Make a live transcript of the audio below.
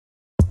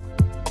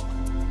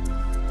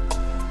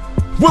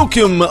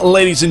Welcome,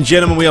 ladies and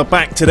gentlemen, we are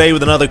back today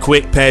with another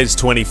quick PES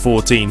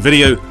 2014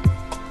 video,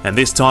 and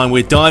this time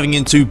we're diving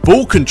into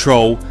ball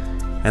control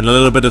and a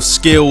little bit of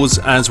skills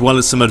as well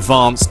as some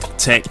advanced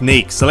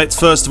techniques. So let's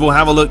first of all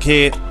have a look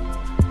here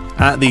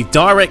at the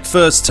direct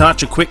first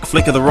touch, a quick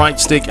flick of the right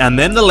stick and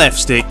then the left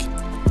stick,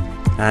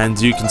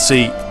 and you can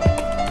see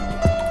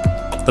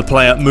the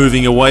player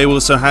moving away. We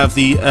also have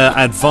the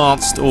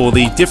advanced or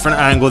the different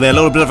angle there, a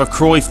little bit of a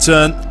Cruyff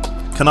turn.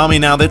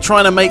 Konami now, they're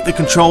trying to make the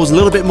controls a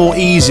little bit more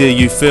easier,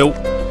 you feel.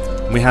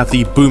 We have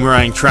the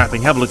boomerang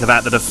trapping. Have a look at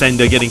that, the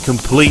defender getting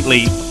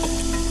completely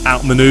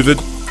outmaneuvered.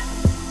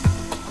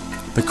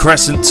 The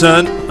crescent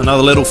turn,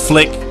 another little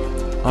flick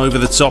over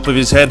the top of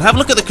his head. Have a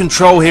look at the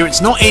control here, it's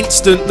not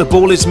instant, the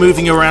ball is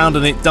moving around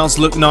and it does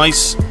look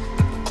nice.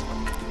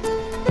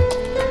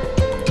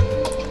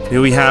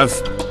 Here we have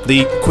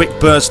the quick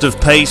burst of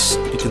pace.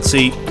 You can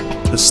see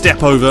the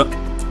step over.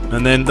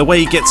 And then the way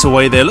he gets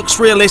away there looks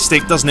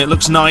realistic, doesn't it?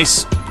 Looks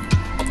nice.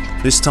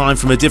 This time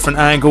from a different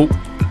angle.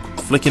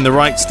 Flicking the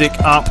right stick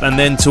up and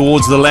then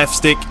towards the left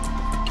stick.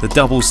 The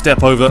double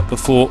step over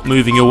before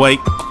moving away.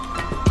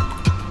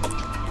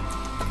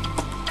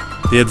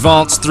 The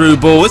advanced through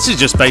ball. This is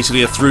just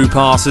basically a through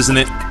pass, isn't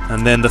it?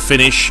 And then the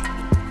finish.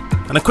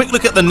 And a quick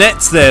look at the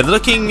nets there. They're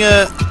looking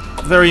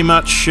very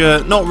much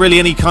not really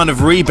any kind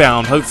of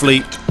rebound.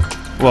 Hopefully...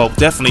 well,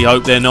 definitely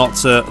hope they're not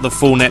the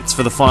full nets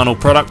for the final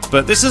product,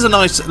 but this is a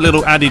nice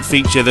little added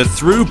feature, the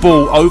through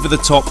ball over the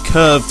top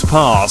curved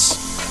pass.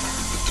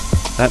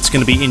 That's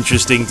going to be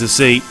interesting to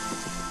see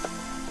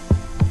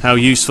how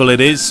useful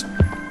it is.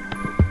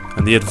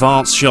 And the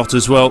advanced shot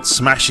as well,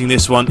 smashing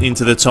this one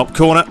into the top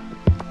corner.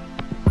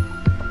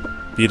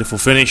 Beautiful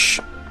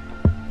finish.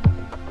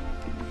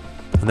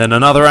 And then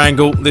another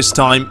angle, this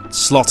time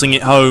slotting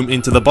it home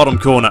into the bottom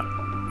corner.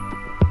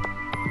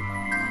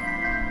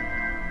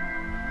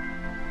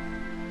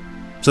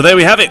 So there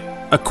we have it,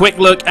 a quick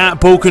look at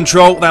ball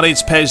control. That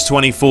is PES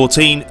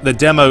 2014. The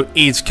demo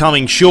is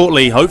coming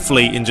shortly,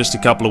 hopefully in just a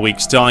couple of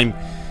weeks' time.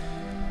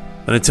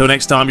 And until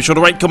next time, be sure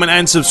to rate, comment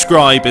and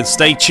subscribe, and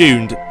stay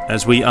tuned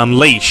as we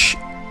unleash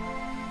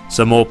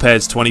some more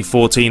PES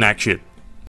 2014 action.